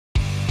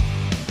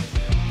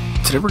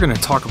Today we're going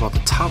to talk about the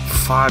top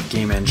 5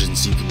 game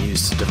engines you can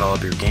use to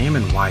develop your game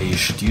and why you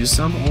should use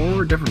them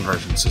or different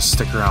versions, so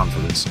stick around for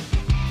this.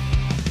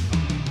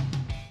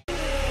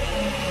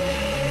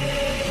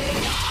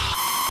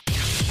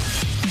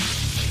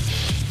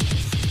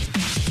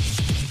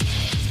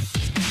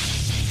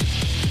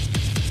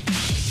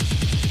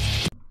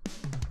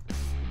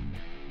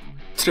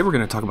 Today we're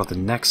going to talk about the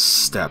next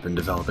step in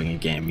developing a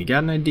game. You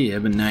got an idea,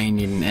 but now you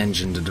need an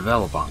engine to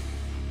develop on.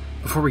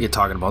 Before we get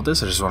talking about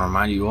this, I just want to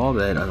remind you all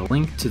that a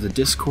link to the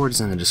Discord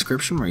is in the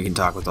description where you can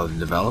talk with other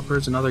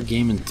developers and other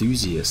game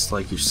enthusiasts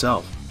like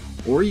yourself.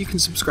 Or you can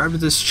subscribe to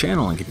this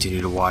channel and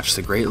continue to watch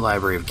the great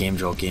library of Game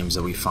Jolt games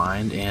that we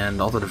find and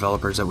all the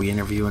developers that we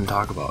interview and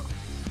talk about.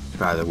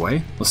 But either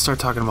way, let's start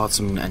talking about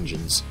some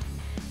engines.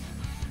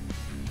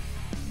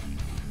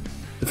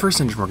 The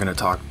first engine we're going to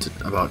talk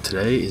about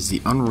today is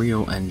the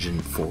Unreal Engine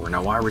 4.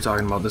 Now, why are we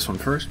talking about this one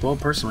first? Well,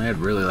 personally, I'd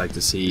really like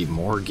to see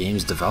more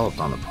games developed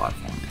on the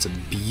platform. It's a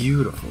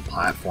beautiful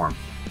platform.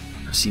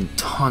 I've seen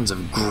tons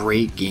of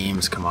great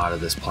games come out of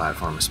this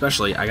platform.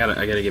 Especially, I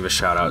gotta give a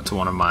shout out to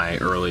one of my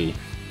early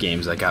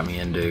games that got me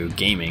into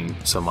gaming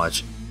so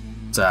much.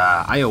 It's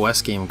an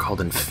iOS game called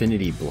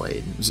Infinity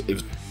Blade. It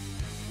was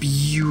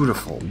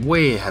beautiful,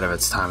 way ahead of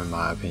its time in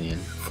my opinion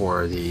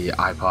for the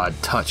iPod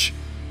Touch,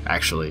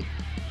 actually.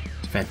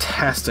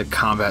 Fantastic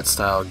combat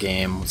style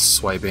game with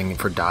swiping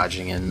for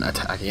dodging and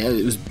attacking.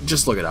 It was,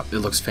 just look it up. It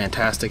looks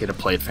fantastic and it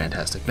played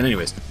fantastic. But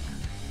anyways,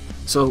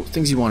 so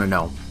things you want to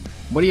know.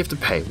 What do you have to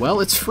pay? Well,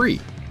 it's free.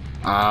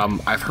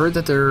 I've heard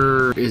that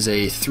there is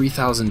a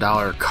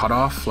 $3,000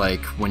 cutoff,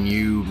 like when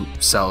you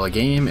sell a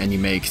game and you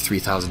make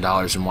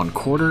 $3,000 in one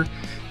quarter,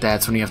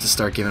 that's when you have to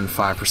start giving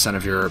 5%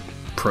 of your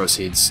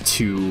proceeds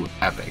to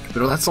Epic.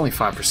 But that's only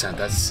 5%.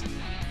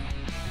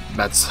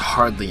 That's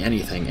hardly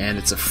anything, and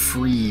it's a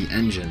free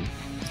engine.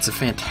 It's a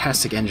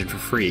fantastic engine for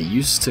free. It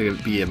used to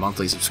be a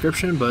monthly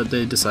subscription, but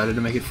they decided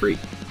to make it free.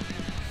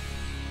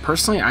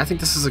 Personally, I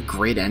think this is a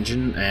great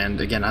engine, and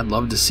again, I'd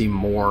love to see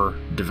more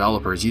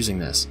developers using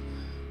this.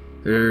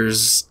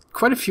 There's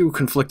quite a few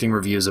conflicting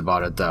reviews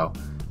about it, though.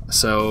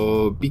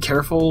 So be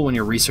careful when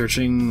you're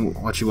researching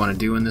what you want to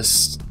do in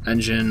this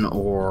engine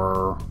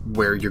or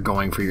where you're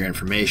going for your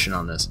information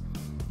on this.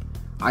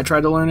 I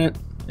tried to learn it.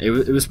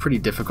 It was pretty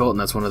difficult, and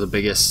that's one of the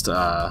biggest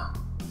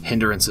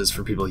hindrances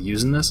for people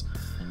using this.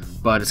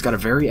 But it's got a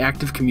very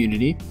active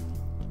community,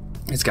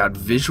 it's got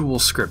visual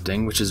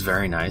scripting, which is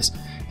very nice,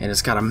 and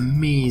it's got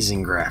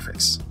amazing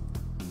graphics.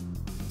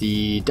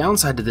 The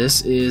downside to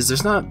this is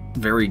there's not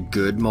very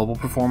good mobile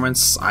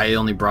performance. I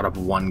only brought up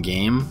one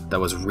game that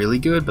was really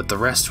good, but the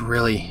rest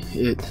really,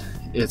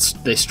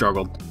 they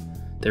struggled.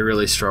 They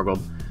really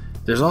struggled.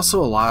 There's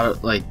also a lot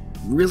of,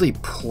 really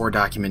poor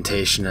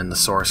documentation in the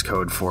source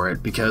code for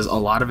it because a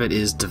lot of it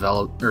is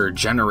developed or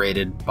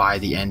generated by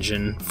the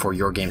engine for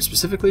your game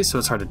specifically, so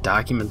it's hard to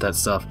document that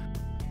stuff.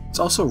 It's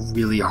also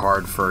really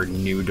hard for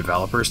new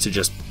developers to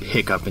just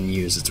pick up and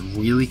use. It's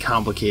really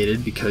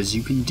complicated because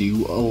you can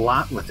do a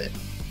lot with it.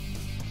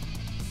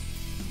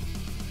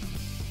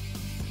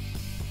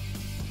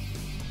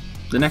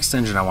 The next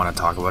engine I want to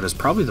talk about is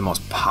probably the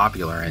most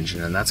popular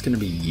engine, and that's going to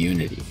be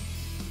Unity.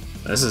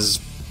 This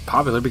is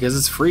popular because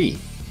it's free.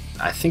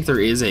 I think there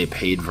is a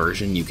paid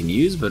version you can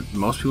use, but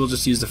most people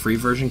just use the free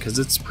version because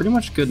it's pretty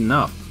much good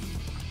enough.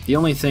 The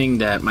only thing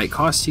that might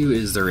cost you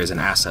is there is an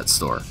asset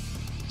store.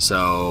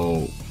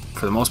 So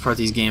for the most part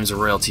these games are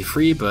royalty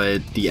free,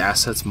 but the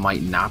assets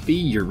might not be.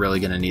 You're really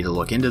going to need to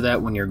look into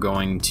that when you're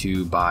going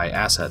to buy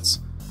assets.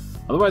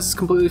 Otherwise it's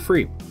completely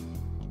free.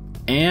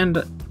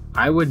 And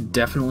I would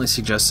definitely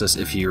suggest this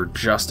if you're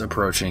just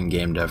approaching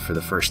game dev for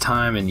the first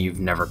time and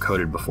you've never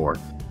coded before.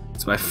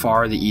 It's by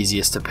far the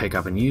easiest to pick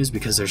up and use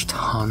because there's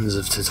tons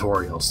of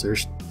tutorials,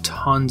 there's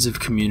tons of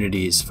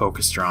communities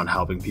focused around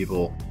helping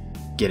people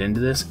get into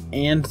this,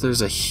 and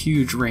there's a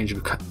huge range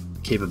of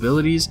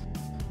capabilities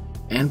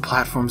and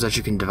platforms that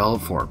you can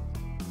develop for.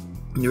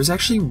 It was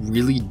actually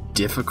really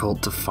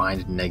difficult to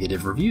find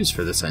negative reviews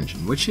for this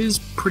engine, which is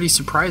pretty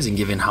surprising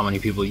given how many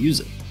people use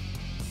it.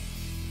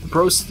 The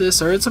pros to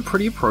this are it's a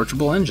pretty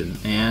approachable engine,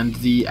 and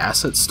the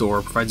asset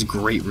store provides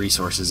great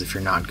resources if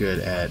you're not good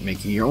at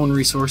making your own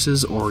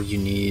resources or you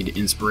need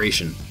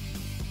inspiration.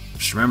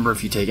 Just remember,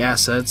 if you take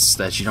assets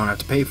that you don't have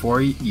to pay for,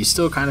 you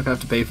still kind of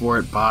have to pay for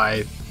it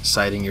by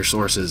citing your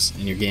sources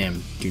in your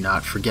game. Do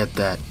not forget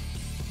that.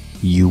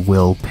 You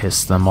will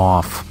piss them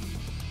off.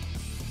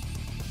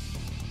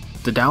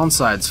 The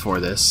downsides for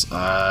this,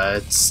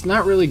 it's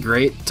not really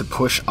great to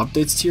push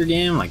updates to your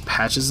game, like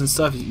patches and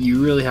stuff.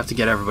 You really have to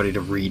get everybody to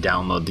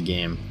re-download the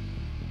game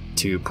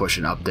to push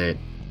an update.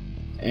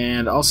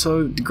 And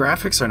also, the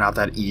graphics are not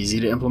that easy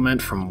to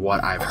implement from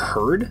what I've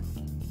heard.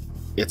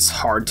 It's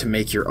hard to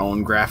make your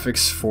own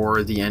graphics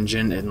for the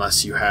engine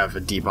unless you have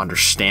a deep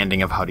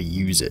understanding of how to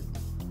use it.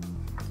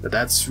 But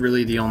that's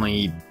really the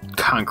only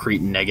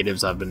concrete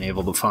negatives I've been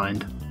able to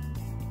find.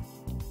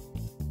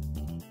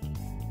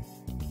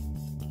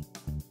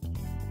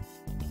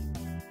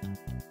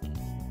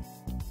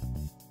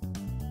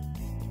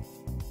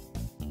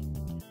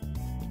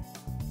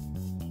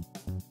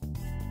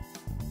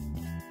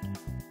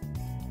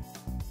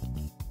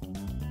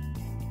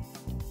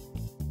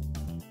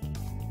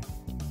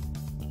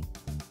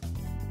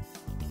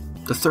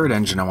 The third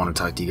engine I want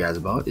to talk to you guys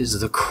about is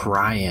the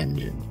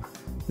CryEngine.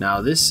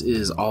 Now this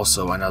is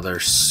also another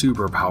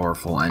super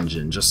powerful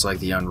engine, just like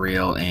the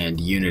Unreal and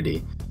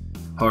Unity.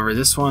 However,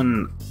 this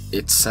one,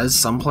 it says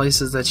some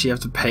places that you have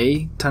to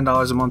pay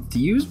 $10 a month to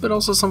use, but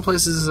also some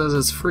places it says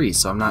it's free,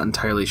 so I'm not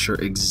entirely sure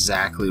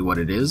exactly what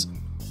it is,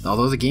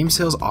 although the game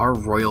sales are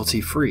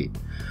royalty free.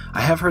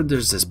 I have heard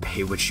there's this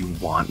pay what you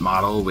want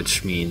model,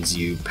 which means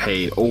you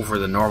pay over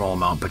the normal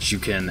amount, but you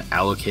can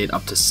allocate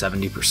up to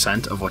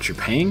 70% of what you're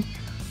paying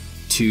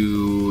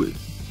to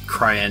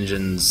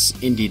CryEngine's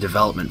Indie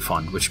Development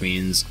Fund, which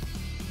means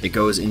it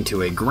goes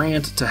into a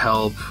grant to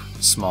help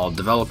small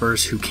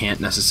developers who can't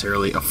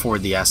necessarily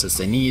afford the assets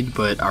they need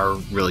but are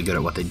really good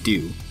at what they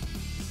do.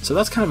 So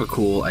that's kind of a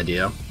cool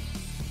idea.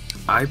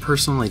 I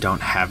personally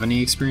don't have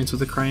any experience with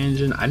the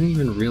CryEngine. I didn't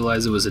even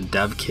realize it was a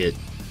dev kit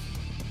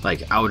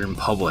like out in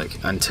public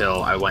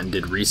until I went and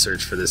did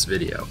research for this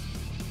video.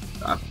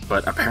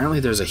 But apparently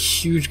there's a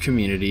huge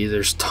community,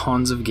 there's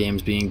tons of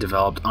games being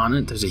developed on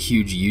it, there's a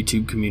huge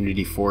YouTube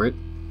community for it.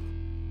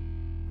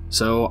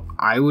 So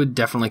I would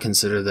definitely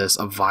consider this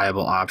a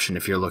viable option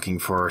if you're looking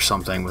for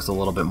something with a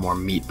little bit more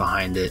meat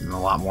behind it and a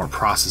lot more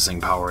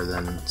processing power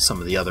than some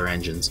of the other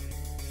engines.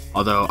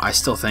 Although I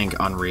still think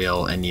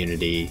Unreal and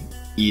Unity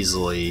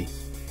easily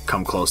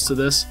come close to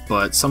this,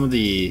 but some of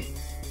the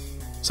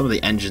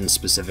engine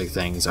specific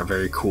things are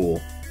very cool,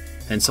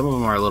 and some of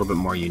them are a little bit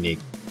more unique.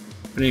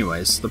 But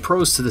anyways, the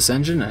pros to this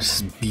engine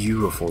is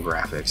beautiful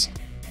graphics,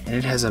 and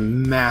it has a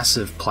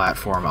massive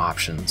platform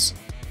options,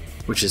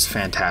 which is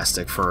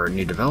fantastic for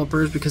new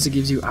developers because it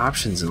gives you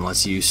options and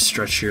lets you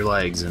stretch your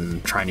legs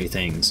and try new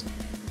things.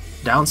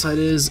 Downside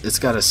is it's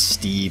got a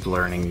steep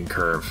learning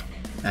curve,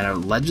 and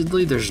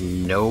allegedly there's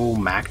no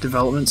Mac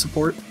development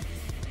support,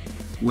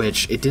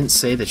 which it didn't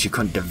say that you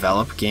couldn't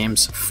develop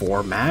games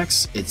for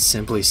Macs, it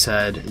simply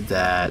said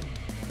that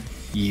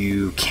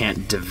you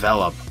can't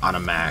develop on a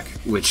Mac,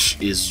 which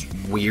is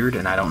weird,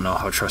 and I don't know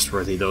how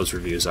trustworthy those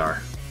reviews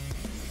are.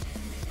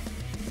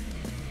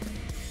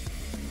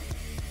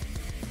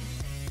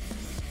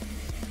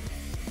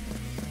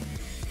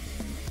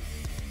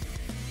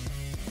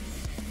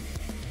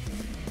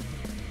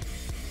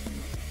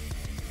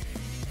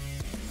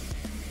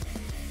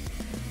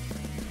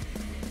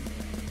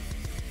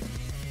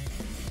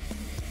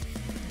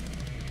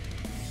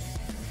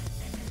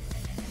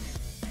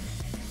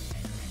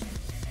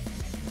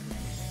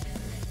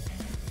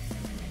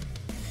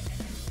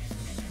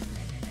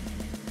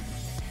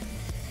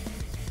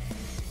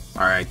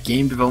 Alright,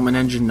 game development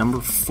engine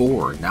number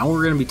 4. Now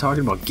we're going to be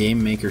talking about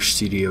Game Maker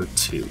Studio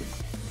 2.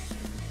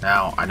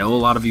 Now, I know a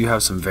lot of you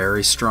have some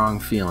very strong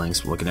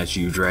feelings looking at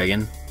you,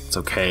 Dragon. It's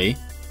okay.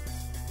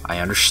 I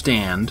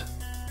understand,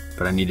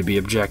 but I need to be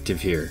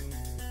objective here.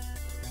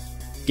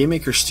 Game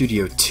Maker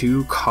Studio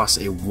 2 costs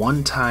a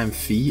one-time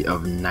fee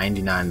of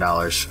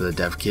 $99 for the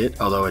dev kit,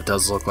 although it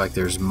does look like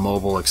there's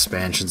mobile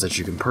expansions that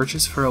you can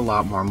purchase for a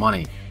lot more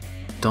money.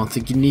 Don't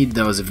think you need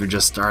those if you're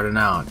just starting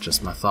out,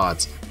 just my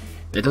thoughts.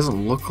 It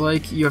doesn't look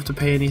like you have to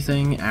pay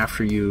anything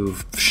after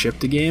you've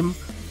shipped a game,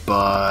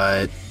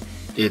 but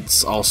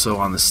it's also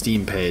on the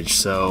Steam page,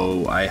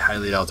 so I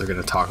highly doubt they're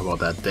going to talk about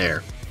that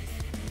there.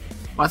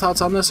 My thoughts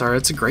on this are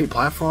it's a great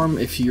platform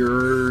if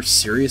you're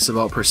serious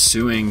about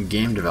pursuing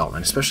game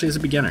development, especially as a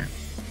beginner.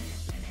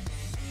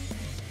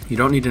 You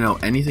don't need to know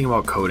anything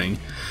about coding,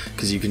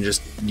 because you can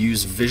just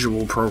use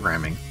visual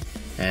programming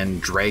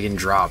and drag and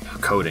drop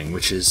coding,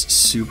 which is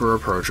super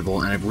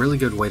approachable and a really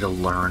good way to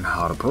learn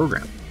how to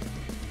program.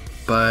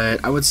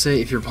 But I would say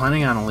if you're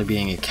planning on only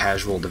being a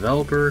casual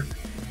developer,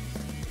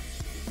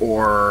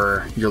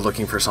 or you're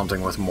looking for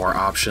something with more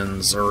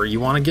options, or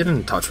you want to get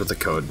in touch with the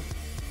code,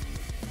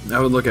 I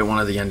would look at one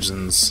of the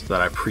engines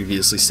that I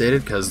previously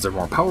stated because they're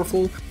more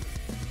powerful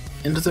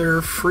and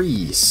they're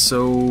free.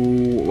 So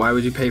why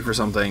would you pay for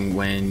something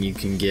when you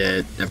can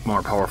get a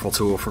more powerful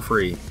tool for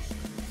free?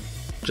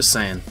 Just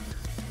saying.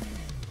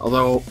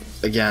 Although,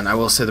 again, I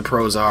will say the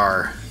pros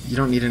are you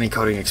don't need any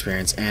coding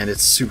experience and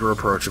it's super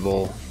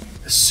approachable.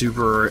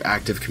 Super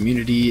active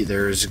community.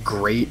 There's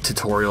great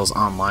tutorials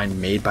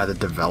online made by the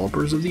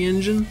developers of the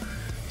engine,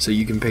 so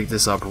you can pick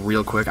this up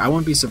real quick. I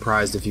wouldn't be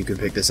surprised if you could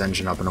pick this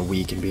engine up in a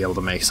week and be able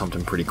to make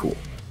something pretty cool.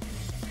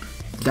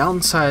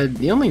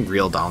 The only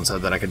real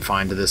downside that I could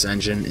find to this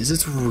engine is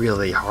it's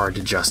really hard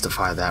to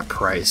justify that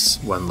price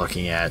when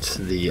looking at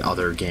the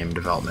other game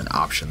development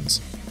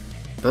options.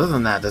 But other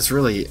than that, that's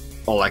really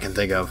all I can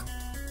think of.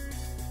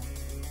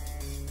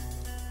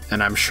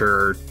 And I'm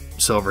sure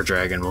Silver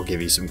Dragon will give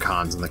you some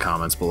cons in the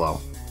comments below,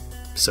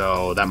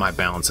 so that might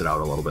balance it out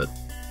a little bit.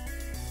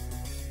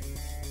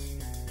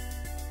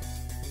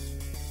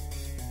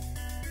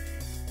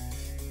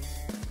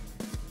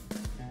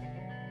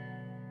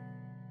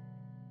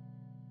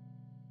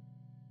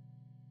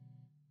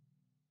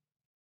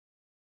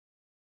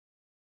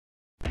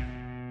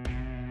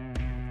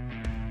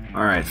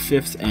 Alright,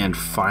 fifth and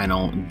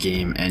final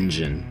game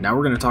engine. Now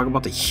we're going to talk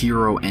about the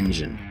Hero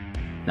Engine.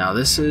 Now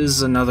this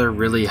is another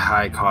really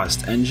high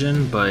cost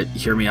engine, but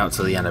hear me out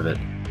till the end of it.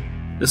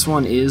 This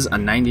one is a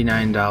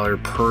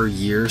 $99 per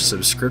year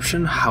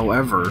subscription,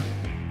 however,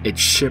 it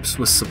ships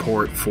with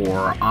support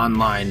for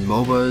online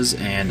MOBAs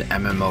and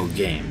MMO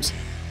games.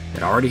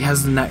 It already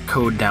has the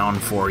netcode down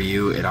for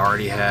you, it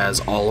already has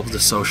all of the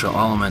social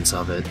elements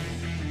of it.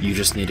 You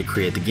just need to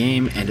create the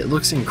game, and it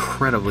looks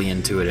incredibly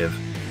intuitive.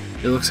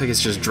 It looks like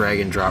it's just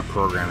drag and drop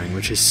programming,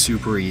 which is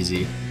super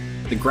easy.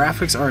 The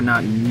graphics are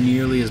not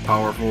nearly as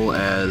powerful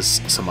as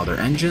some other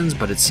engines,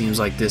 but it seems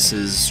like this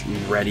is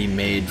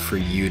ready-made for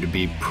you to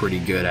be pretty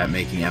good at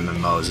making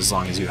MMOs as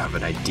long as you have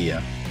an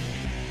idea.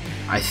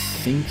 I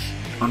think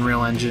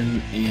Unreal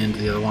Engine and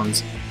the other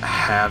ones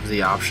have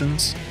the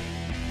options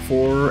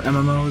for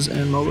MMOs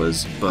and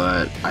MOBAs,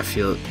 but I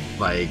feel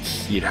like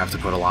you'd have to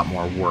put a lot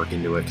more work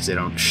into it because they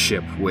don't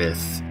ship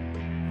with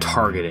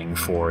targeting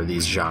for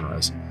these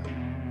genres.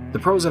 The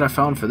pros that I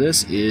found for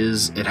this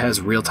is it has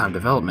real-time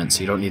development,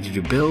 so you don't need to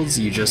do builds,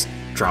 you just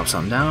drop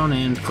something down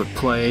and click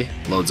play,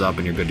 loads up,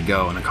 and you're good to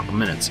go in a couple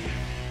minutes.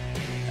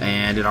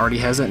 And it already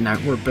has that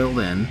network built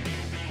in,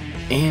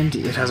 and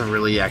it has a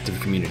really active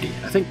community.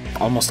 I think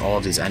almost all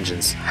of these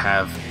engines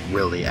have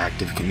really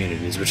active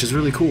communities, which is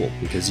really cool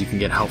because you can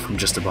get help from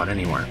just about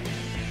anywhere.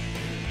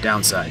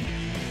 Downside: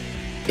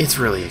 it's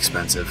really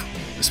expensive,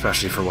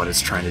 especially for what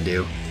it's trying to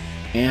do.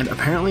 And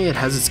apparently it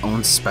has its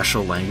own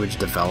special language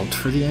developed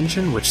for the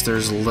engine, which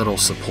there's little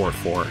support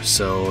for,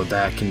 so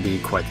that can be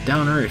quite the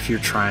downer if you're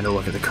trying to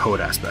look at the code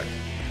aspect.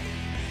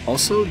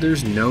 Also,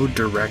 there's no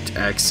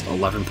DirectX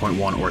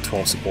 11.1 or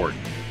 12 support.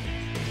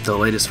 The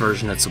latest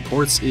version it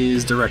supports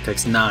is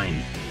DirectX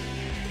 9.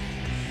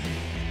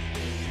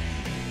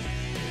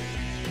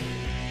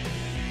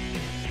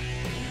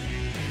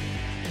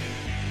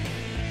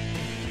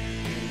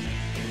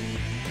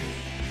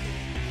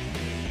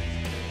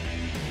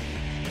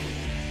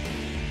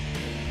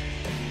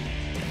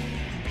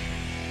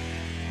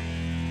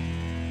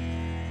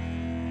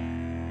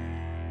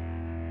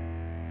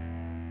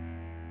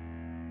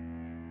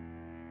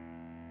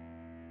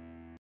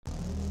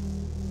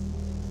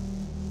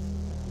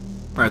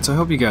 Alright, so I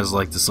hope you guys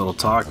liked this little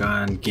talk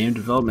on game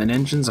development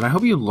engines, and I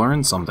hope you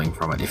learned something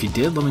from it. If you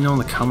did, let me know in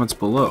the comments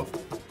below.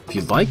 If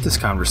you like this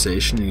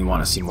conversation and you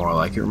want to see more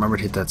like it, remember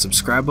to hit that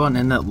subscribe button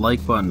and that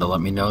like button to let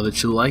me know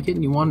that you like it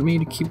and you want me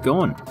to keep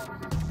going.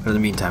 But in the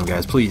meantime,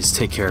 guys, please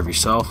take care of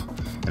yourself,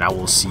 and I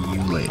will see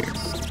you later.